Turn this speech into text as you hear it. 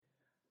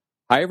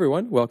Hi,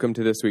 everyone. Welcome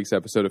to this week's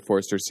episode of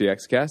Forrester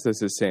CX Cast.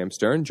 This is Sam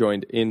Stern,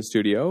 joined in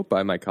studio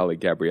by my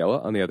colleague Gabriella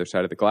on the other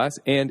side of the glass,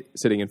 and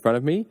sitting in front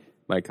of me,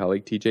 my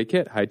colleague TJ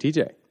Kitt. Hi,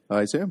 TJ.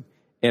 Hi, Sam.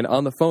 And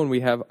on the phone,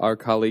 we have our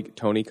colleague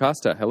Tony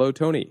Costa. Hello,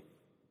 Tony.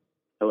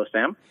 Hello,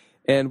 Sam.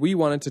 And we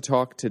wanted to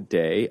talk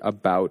today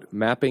about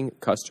mapping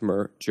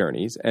customer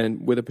journeys,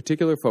 and with a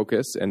particular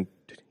focus, and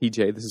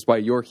TJ, this is why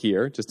you're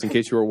here, just in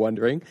case you were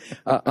wondering,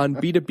 on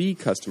B2B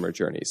customer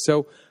journeys.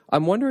 So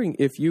I'm wondering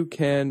if you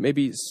can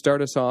maybe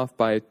start us off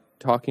by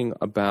talking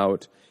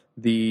about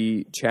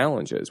the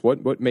challenges.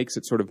 What makes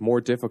it sort of more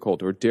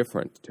difficult or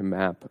different to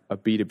map a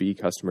B2B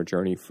customer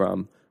journey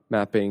from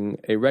mapping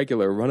a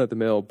regular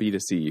run-of-the-mill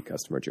B2C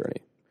customer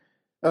journey?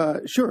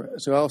 Sure.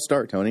 So I'll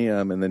start, Tony,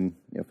 and then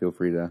feel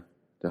free to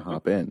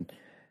hop in.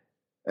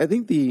 I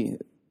think the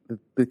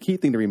key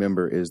thing to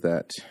remember is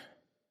that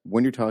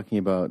when you're talking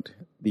about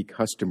the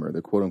customer,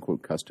 the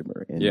quote-unquote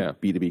customer in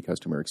B2B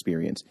customer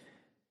experience,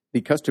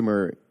 the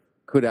customer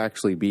could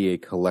actually be a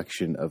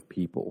collection of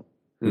people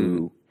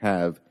who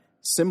have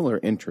similar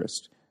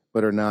interests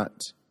but are not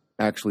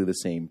actually the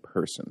same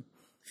person.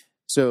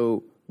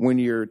 So when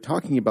you're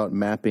talking about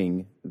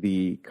mapping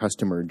the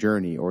customer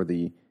journey or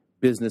the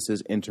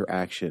business's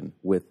interaction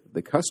with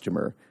the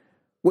customer,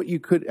 what you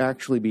could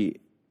actually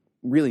be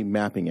really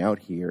mapping out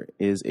here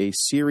is a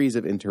series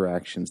of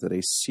interactions that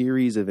a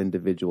series of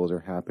individuals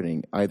are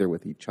happening either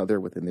with each other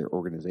within their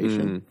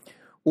organization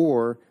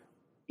or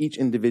each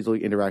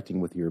individually interacting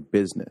with your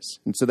business.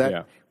 And so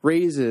that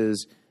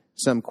raises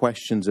some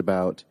questions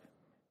about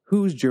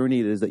whose journey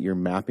it is that you're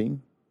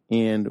mapping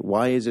and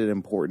why is it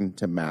important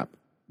to map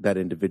that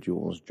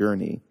individual's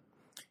journey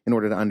in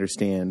order to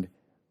understand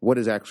what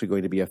is actually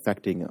going to be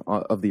affecting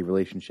of the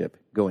relationship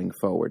going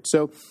forward.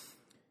 So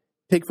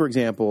take, for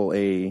example,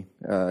 a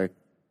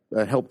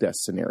help desk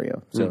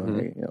scenario. So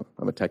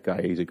I'm a tech guy.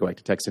 I usually go back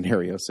to tech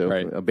scenarios,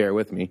 so bear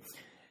with me.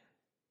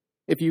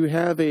 If you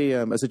have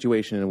a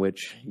situation in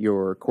which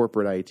your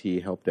corporate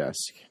IT help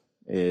desk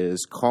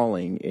is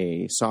calling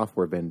a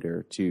software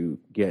vendor to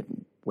get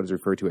what is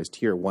referred to as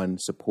Tier 1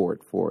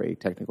 support for a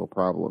technical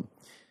problem,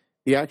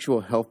 the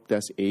actual help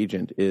desk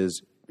agent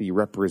is the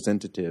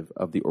representative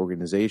of the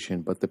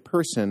organization, but the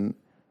person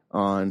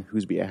on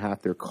whose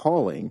behalf they're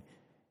calling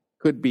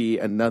could be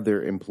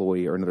another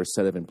employee or another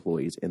set of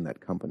employees in that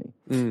company.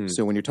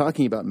 So when you're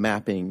talking about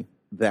mapping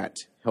that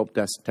help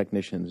desk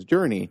technician's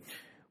journey,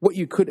 what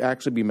you could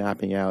actually be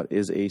mapping out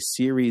is a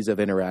series of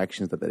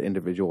interactions that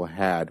individual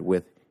had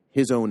with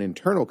his own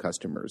internal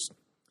customers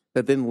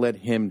that then led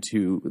him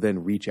to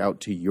then reach out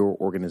to your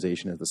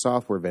organization as the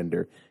software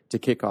vendor to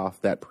kick off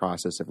that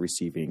process of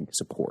receiving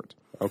support.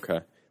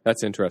 Okay.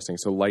 That's interesting.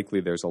 So likely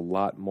there's a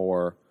lot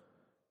more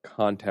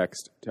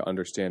context to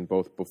understand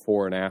both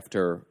before and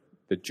after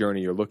the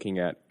journey you're looking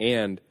at,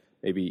 and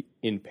maybe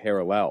in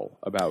parallel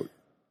about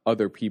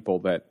other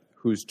people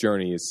whose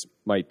journeys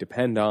might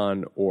depend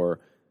on, or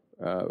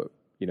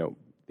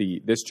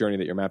this journey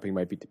that you're mapping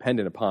might be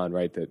dependent upon,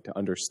 right? To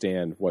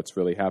understand what's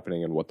really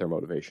happening and what their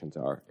motivations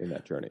are in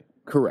that journey.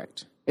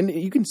 Correct, and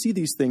you can see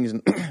these things.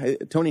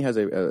 And Tony has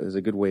a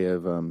good way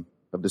of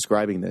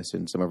describing this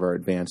in some of our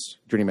advanced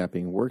journey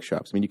mapping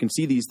workshops. I mean, you can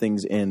see these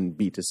things in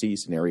B2C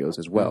scenarios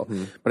as well,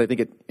 but I think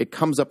it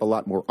comes up a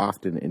lot more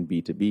often in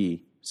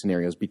B2B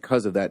scenarios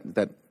because of that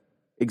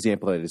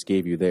example that I just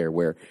gave you there,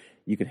 where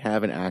you could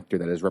have an actor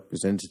that is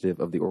representative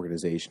of the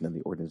organization and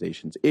the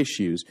organization's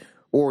issues,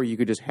 or you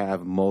could just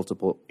have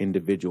multiple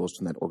individuals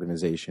from that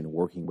organization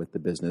working with the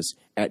business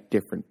at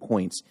different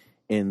points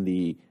in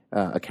the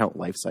account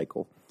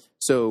lifecycle.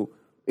 So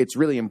it's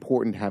really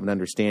important to have an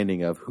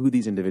understanding of who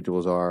these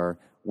individuals are,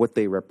 what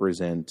they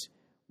represent,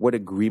 what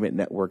agreement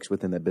networks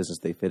within the business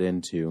they fit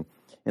into,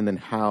 and then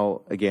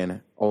how,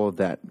 again, all of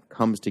that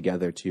comes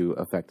together to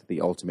affect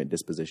the ultimate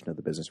disposition of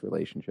the business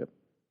relationship.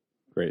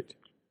 Great.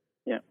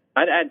 Yeah.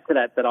 I'd add to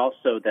that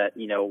also that,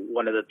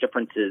 one of the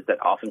differences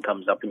that often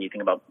comes up when you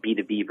think about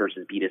B2B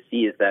versus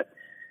B2C is that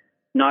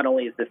not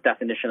only is this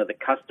definition of the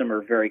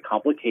customer very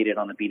complicated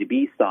on the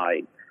B2B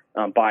side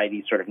by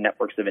these sort of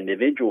networks of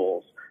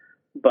individuals,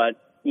 but,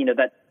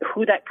 that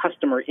who that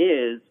customer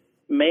is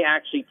may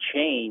actually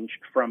change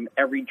from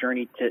every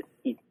journey to,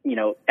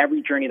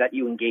 every journey that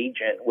you engage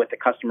in with the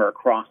customer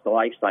across the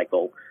life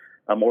cycle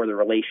or the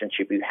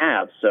relationship you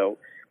have. So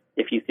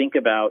if you think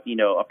about,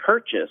 a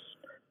purchase,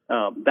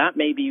 that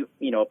may be,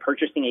 a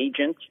purchasing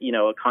agent,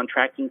 a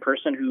contracting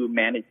person who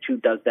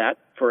does that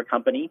for a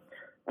company.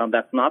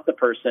 That's not the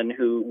person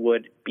who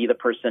would be the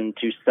person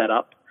to set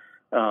up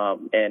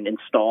and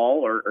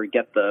install or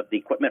get the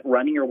equipment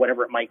running or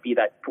whatever it might be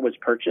that was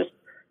purchased,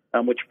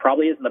 which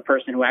probably isn't the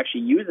person who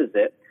actually uses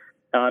it.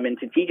 And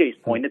to TJ's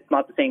point, it's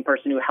not the same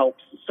person who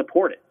helps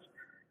support it.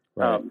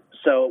 Right.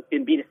 So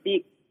in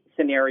B2C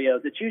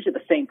scenarios, it's usually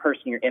the same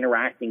person you're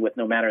interacting with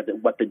no matter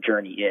what the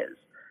journey is.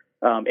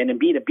 And in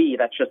B2B,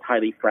 that's just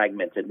highly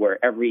fragmented,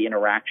 where every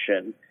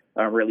interaction,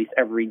 or at least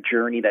every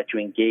journey that you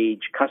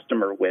engage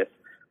customer with,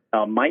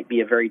 might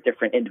be a very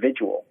different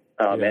individual.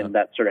 And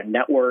that sort of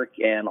network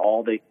and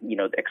all the,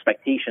 the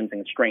expectations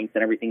and constraints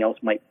and everything else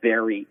might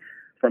vary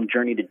from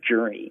journey to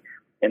journey.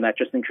 And that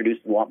just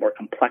introduces a lot more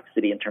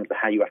complexity in terms of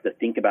how you have to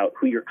think about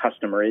who your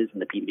customer is in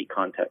the B2B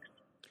context.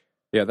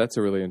 Yeah, that's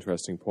a really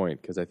interesting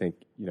point, because I think,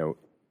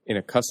 in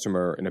a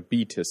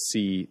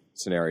B2C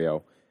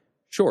scenario,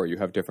 sure, you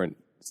have different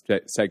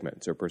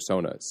segments or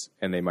personas,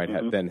 and they might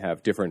then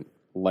have different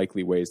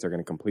likely ways they're going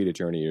to complete a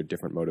journey, or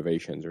different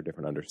motivations or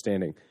different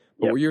understanding.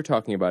 But what you're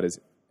talking about is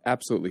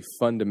absolutely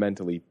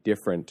fundamentally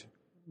different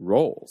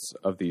roles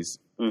of these,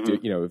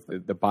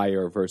 the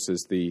buyer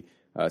versus the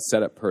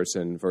setup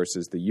person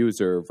versus the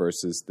user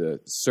versus the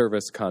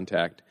service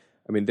contact.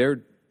 I mean,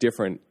 they're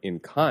different in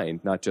kind,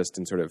 not just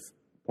in sort of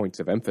points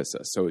of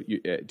emphasis. So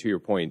to your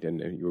point,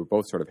 and you were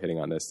both sort of hitting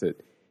on this, that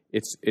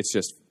it's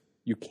just,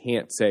 you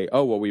can't say,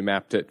 oh, well, we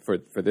mapped it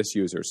for this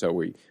user, so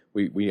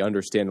we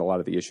understand a lot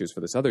of the issues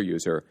for this other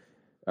user.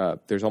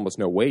 There's almost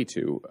no way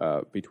to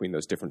between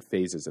those different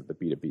phases of the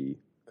B2B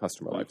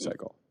customer life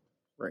cycle.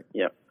 Right.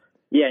 Yeah.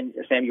 Yeah, and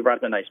Sam, you brought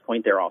up a nice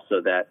point there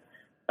also that,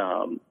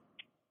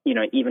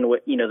 even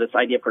with, this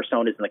idea of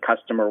personas in the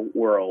customer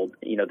world,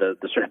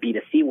 the sort of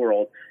B2C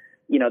world,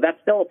 that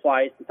still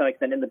applies to some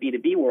extent in the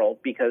B2B world,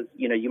 because,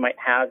 you might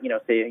have,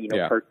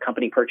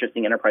 company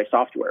purchasing enterprise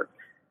software.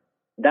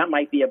 That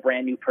might be a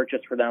brand new purchase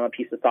for them, a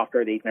piece of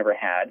software they've never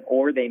had,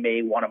 or they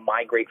may want to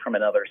migrate from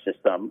another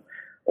system,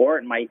 or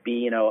it might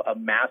be, a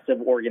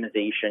massive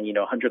organization,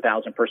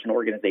 100,000 person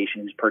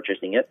organization who's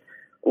purchasing it,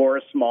 or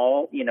a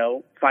small,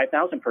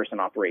 5,000 person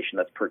operation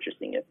that's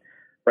purchasing it,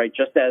 right?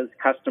 Just as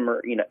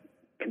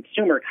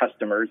consumer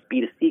customers,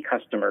 B2C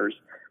customers,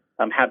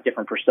 have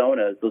different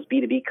personas, those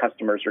B2B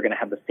customers are going to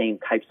have the same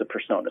types of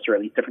personas, or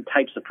at least different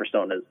types of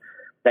personas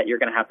that you're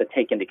going to have to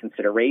take into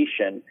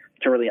consideration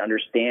to really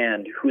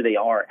understand who they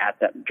are at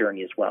that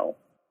journey as well.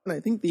 And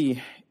I think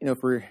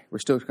if we're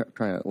still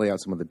trying to lay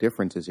out some of the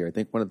differences here, I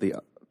think one of the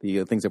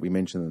things that we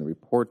mentioned in the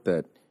report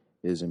that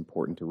is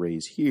important to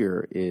raise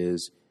here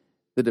is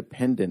the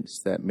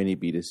dependence that many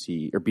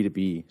B2C or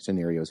B2B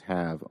scenarios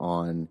have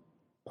on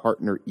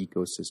partner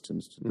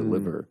ecosystems to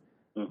deliver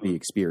the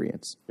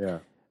experience. Yeah.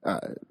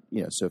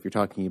 So if you're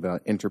talking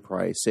about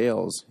enterprise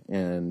sales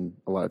and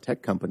a lot of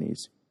tech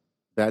companies,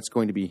 that's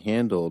going to be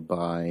handled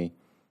by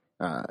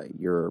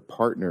your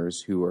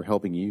partners who are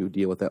helping you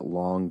deal with that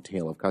long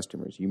tail of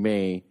customers. You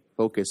may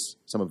focus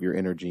some of your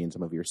energy and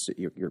some of your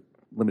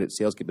limited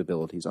sales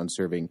capabilities on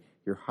serving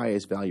your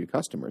highest value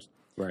customers.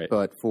 Right.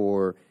 But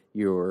for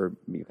your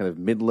kind of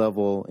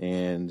mid-level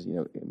and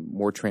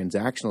more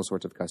transactional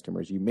sorts of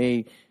customers, you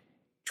may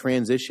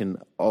transition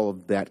all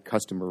of that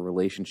customer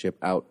relationship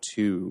out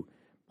to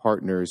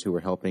partners who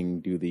are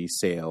helping do the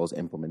sales,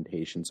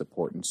 implementation,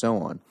 support, and so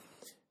on.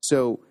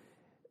 So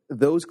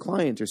those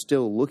clients are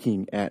still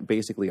looking at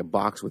basically a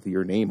box with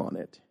your name on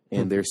it,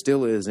 and there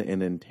still is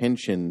an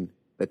intention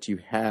that you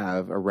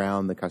have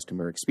around the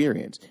customer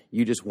experience.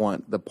 You just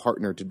want the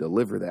partner to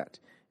deliver that.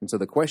 And so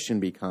the question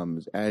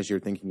becomes, as you're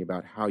thinking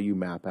about how you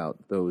map out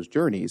those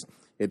journeys,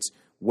 it's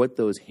what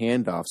those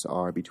handoffs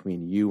are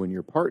between you and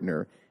your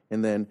partner,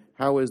 and then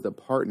how is the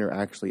partner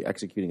actually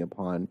executing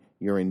upon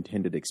your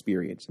intended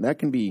experience? And that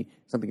can be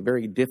something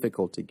very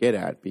difficult to get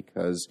at,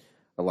 because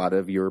a lot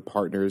of your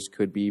partners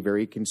could be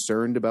very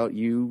concerned about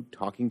you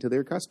talking to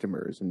their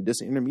customers and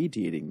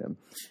disintermediating them.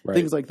 Right.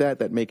 Things like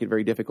that make it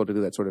very difficult to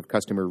do that sort of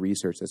customer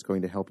research that's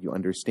going to help you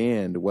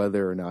understand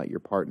whether or not your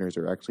partners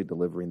are actually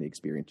delivering the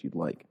experience you'd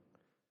like.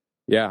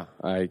 Yeah,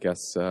 I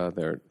guess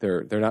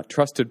they're not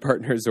trusted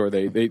partners, or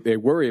they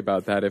worry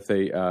about that if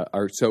they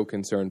are so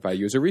concerned by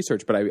user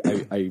research. But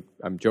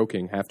I'm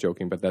joking, half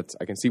joking, but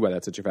I can see why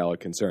that's such a valid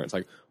concern. It's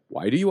like,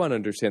 why do you want to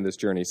understand this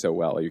journey so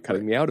well? Are you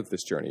cutting me out of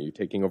this journey? Are you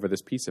taking over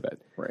this piece of it?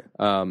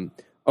 Right.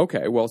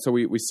 Okay, well, so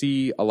we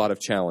see a lot of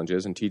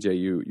challenges, and TJ,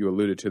 you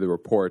alluded to the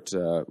report,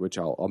 which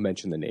I'll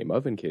mention the name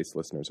of in case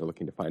listeners are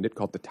looking to find it,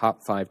 called The Top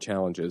 5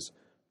 Challenges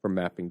for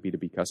Mapping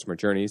B2B Customer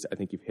Journeys. I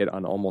think you've hit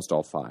on almost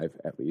all 5,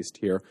 at least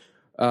here.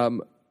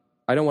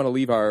 I don't want to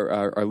leave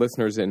our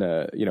listeners in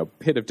a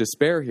pit of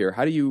despair here.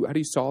 How do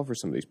you solve for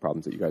some of these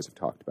problems that you guys have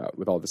talked about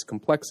with all this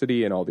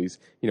complexity and all these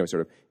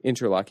sort of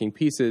interlocking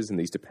pieces and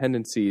these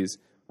dependencies?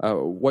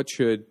 What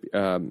should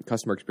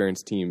customer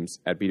experience teams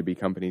at B2B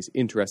companies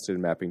interested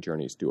in mapping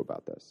journeys do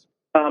about this?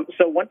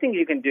 So one thing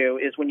you can do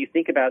is when you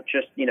think about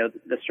just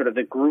the sort of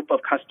the group of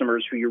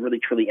customers who you're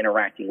really truly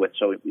interacting with.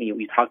 So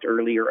we talked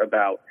earlier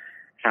about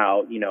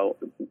how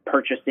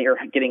purchasing or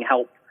getting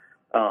help.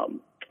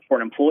 For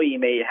an employee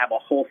may have a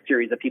whole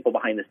series of people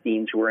behind the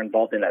scenes who are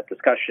involved in that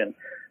discussion.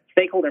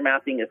 Stakeholder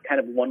mapping is kind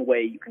of one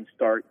way you can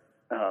start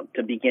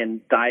to begin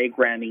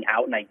diagramming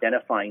out and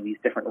identifying these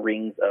different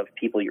rings of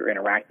people you're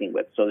interacting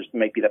with. So this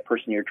might be the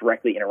person you're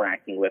directly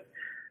interacting with,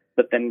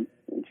 but then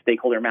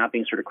stakeholder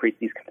mapping sort of creates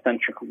these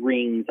concentric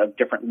rings of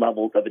different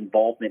levels of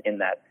involvement in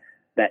that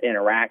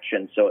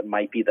interaction. So it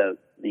might be the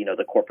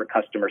corporate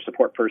customer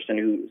support person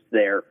who's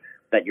there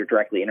that you're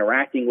directly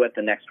interacting with.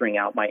 The next ring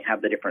out might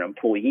have the different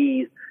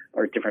employees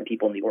or different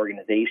people in the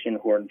organization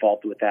who are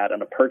involved with that.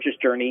 On a purchase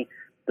journey,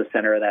 the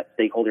center of that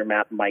stakeholder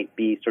map might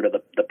be sort of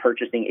the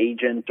purchasing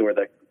agent or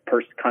the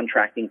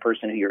contracting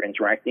person who you're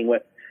interacting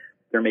with.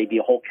 There may be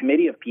a whole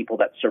committee of people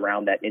that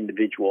surround that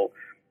individual.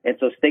 And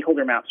so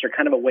stakeholder maps are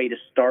kind of a way to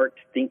start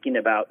thinking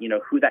about,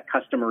 who that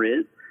customer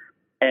is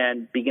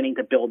and beginning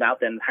to build out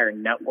the entire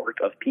network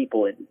of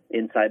people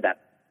inside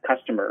that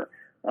customer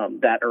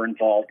that are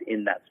involved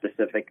in that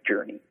specific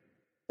journey.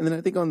 And then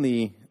I think on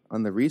the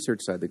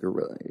research side,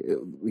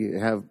 we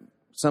have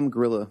some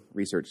guerrilla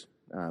research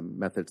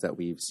methods that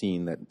we've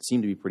seen that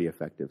seem to be pretty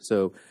effective.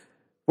 So,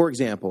 for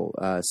example,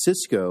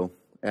 Cisco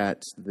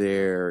at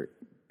their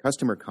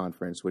customer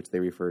conference, which they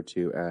refer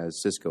to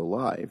as Cisco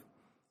Live,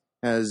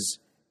 has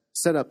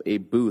set up a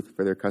booth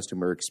for their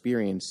customer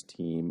experience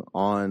team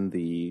on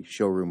the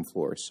showroom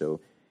floor.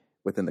 So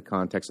within the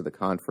context of the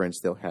conference,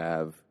 they'll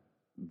have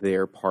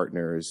their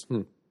partners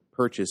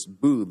purchase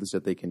booths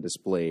that they can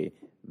display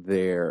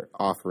their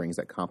offerings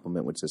that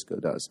complement what Cisco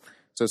does.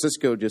 So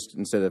Cisco just,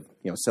 instead of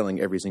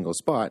selling every single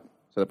spot,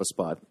 set up a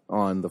spot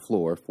on the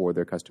floor for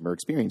their customer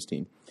experience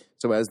team.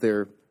 So as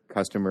their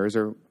customers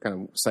are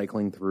kind of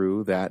cycling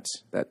through that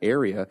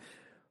area,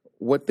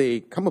 what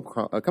they come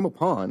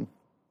upon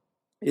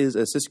is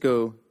a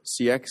Cisco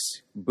CX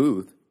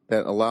booth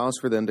that allows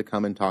for them to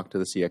come and talk to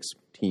the CX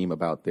team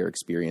about their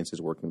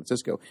experiences working with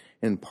Cisco.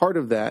 And part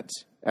of that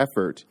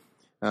effort,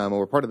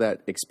 or part of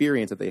that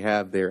experience that they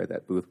have there at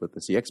that booth with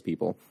the CX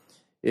people,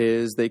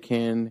 is they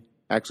can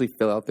actually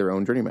fill out their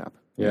own journey map.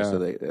 Yeah.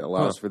 So it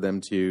allows for them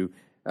to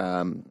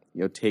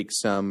take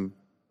some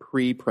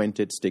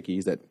pre-printed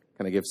stickies that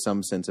kind of give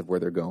some sense of where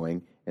they're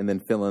going, and then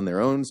fill in their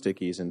own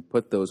stickies and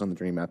put those on the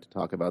journey map to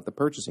talk about the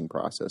purchasing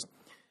process.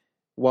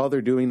 While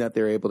they're doing that,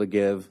 they're able to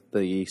give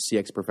the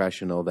CX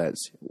professional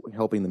that's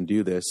helping them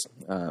do this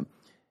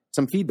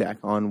some feedback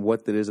on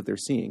what it is that they're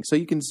seeing. So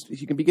you can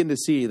begin to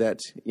see that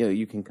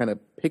you can kind of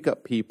pick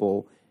up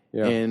people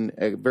in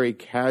a very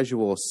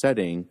casual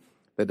setting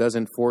that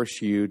doesn't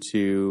force you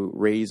to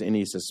raise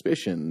any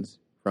suspicions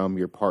from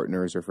your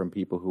partners or from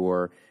people who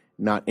are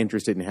not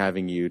interested in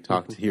having you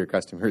talk to your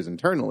customers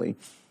internally,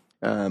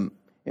 in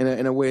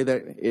a way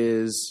that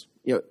is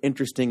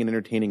interesting and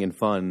entertaining and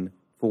fun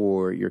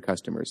for your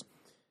customers.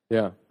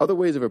 Yeah. Other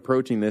ways of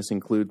approaching this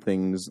include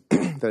things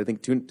that I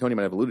think Tony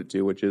might have alluded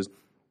to, which is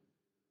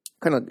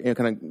kind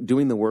of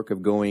doing the work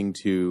of going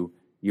to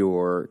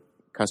your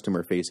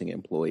customer-facing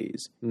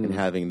employees and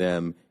having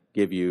them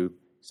give you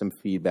some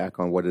feedback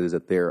on what it is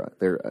that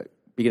they're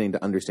beginning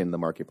to understand in the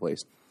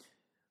marketplace.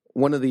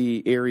 One of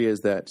the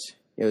areas that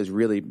is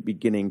really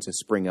beginning to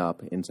spring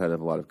up inside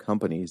of a lot of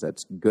companies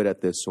that's good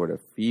at this sort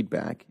of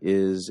feedback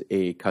is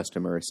a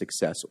customer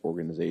success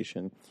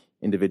organization.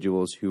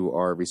 Individuals who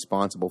are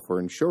responsible for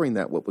ensuring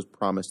that what was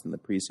promised in the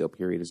pre-sale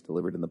period is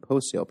delivered in the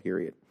post-sale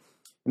period.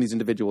 And these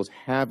individuals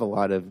have a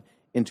lot of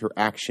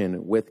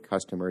interaction with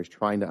customers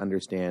trying to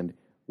understand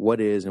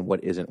what is and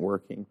what isn't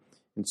working.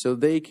 And so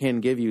they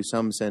can give you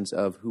some sense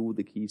of who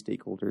the key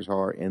stakeholders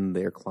are in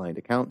their client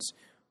accounts,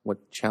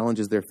 what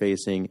challenges they're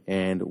facing,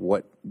 and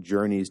what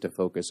journeys to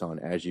focus on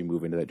as you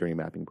move into that journey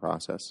mapping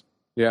process.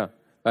 Yeah.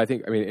 I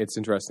mean, it's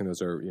interesting.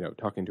 Those are,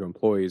 talking to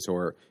employees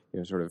or,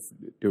 sort of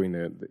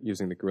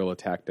using the guerrilla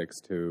tactics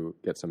to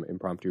get some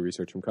impromptu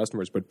research from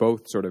customers, but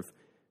both sort of,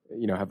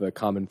 have the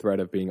common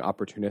thread of being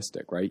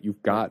opportunistic, right?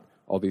 You've got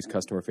all these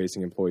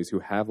customer-facing employees who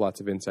have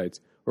lots of insights,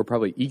 who are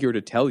probably eager to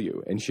tell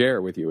you and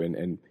share with you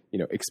and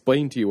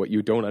explain to you what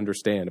you don't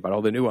understand about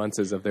all the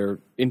nuances of their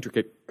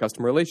intricate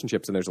customer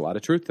relationships, and there's a lot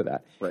of truth to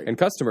that. Right. And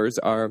customers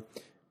are,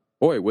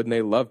 boy, wouldn't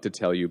they love to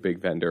tell you,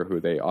 big vendor, who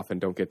they often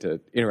don't get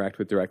to interact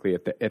with directly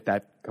at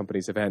that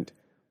company's event.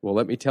 Well,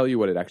 let me tell you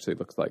what it actually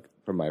looks like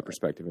from my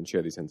perspective and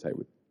share these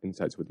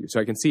insights with you. So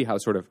I can see how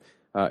sort of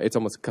it's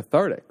almost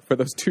cathartic for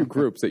those two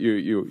groups that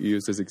you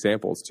used as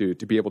examples to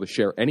be able to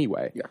share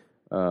anyway. Yeah.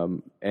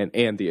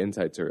 And the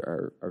insights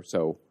are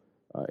so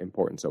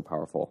important, so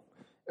powerful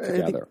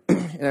together.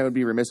 And I would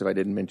be remiss if I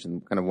didn't mention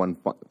kind of one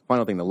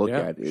final thing to look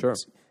at. Sure.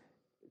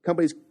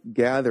 Companies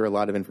gather a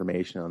lot of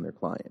information on their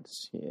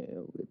clients.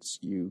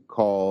 You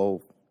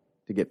call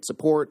to get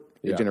support,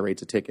 it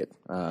generates a ticket.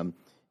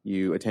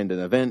 You attend an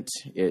event,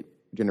 it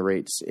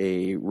generates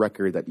a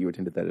record that you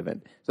attended that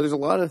event. So there's a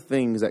lot of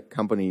things that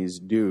companies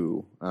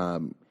do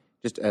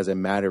just as a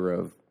matter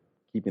of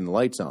keeping the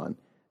lights on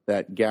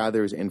that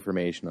gathers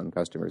information on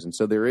customers. And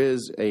so there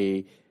is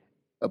a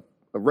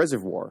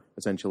reservoir,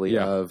 essentially,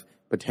 of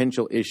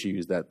potential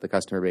issues that the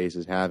customer base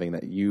is having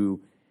that you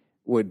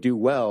would do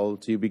well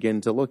to begin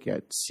to look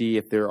at, see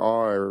if there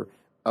are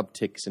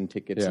upticks in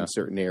tickets in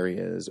certain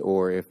areas,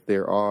 or if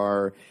there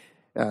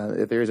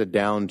is a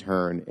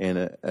downturn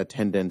in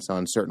attendance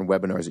on certain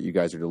webinars that you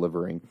guys are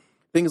delivering.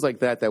 Things like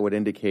that would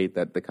indicate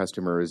that the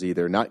customer is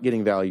either not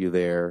getting value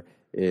there,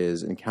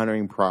 is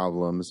encountering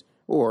problems,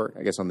 or,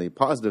 I guess on the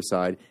positive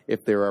side,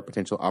 if there are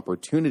potential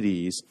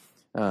opportunities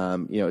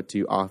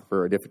to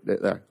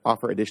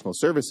offer additional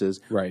services,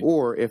 right,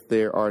 or if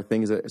there are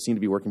things that seem to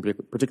be working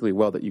particularly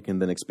well that you can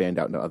then expand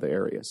out into other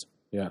areas.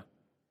 Yeah.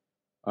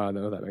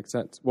 No, that makes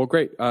sense. Well,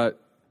 great.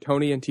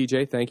 Tony and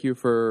TJ, thank you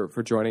for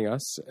joining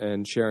us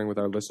and sharing with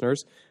our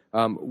listeners.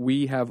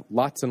 We have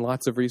lots and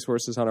lots of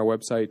resources on our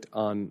website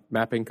on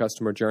mapping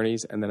customer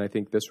journeys, and then I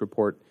think this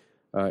report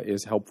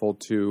is helpful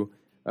to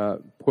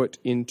put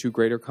into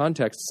greater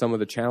context some of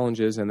the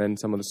challenges and then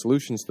some of the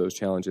solutions to those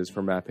challenges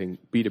for mapping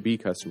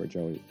B2B customer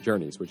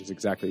journeys, which is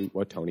exactly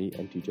what Tony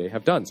and TJ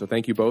have done. So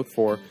thank you both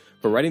for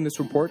writing this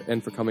report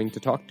and for coming to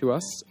talk to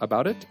us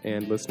about it.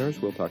 And listeners,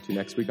 we'll talk to you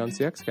next week on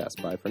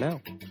CXcast. Bye for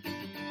now.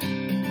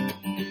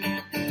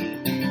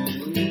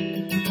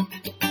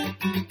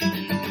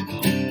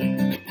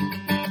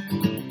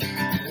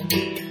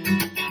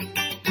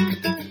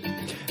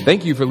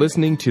 Thank you for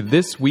listening to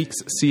this week's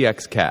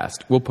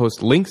CXcast. We'll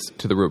post links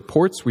to the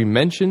reports we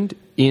mentioned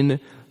in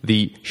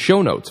the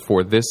show notes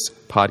for this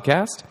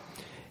podcast.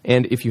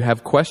 And if you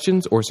have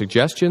questions or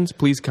suggestions,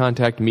 please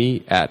contact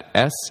me at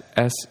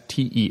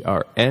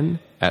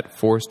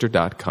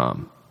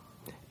sstern@forrester.com.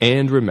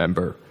 And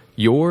remember,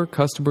 your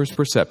customer's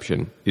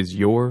perception is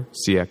your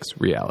CX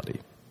reality.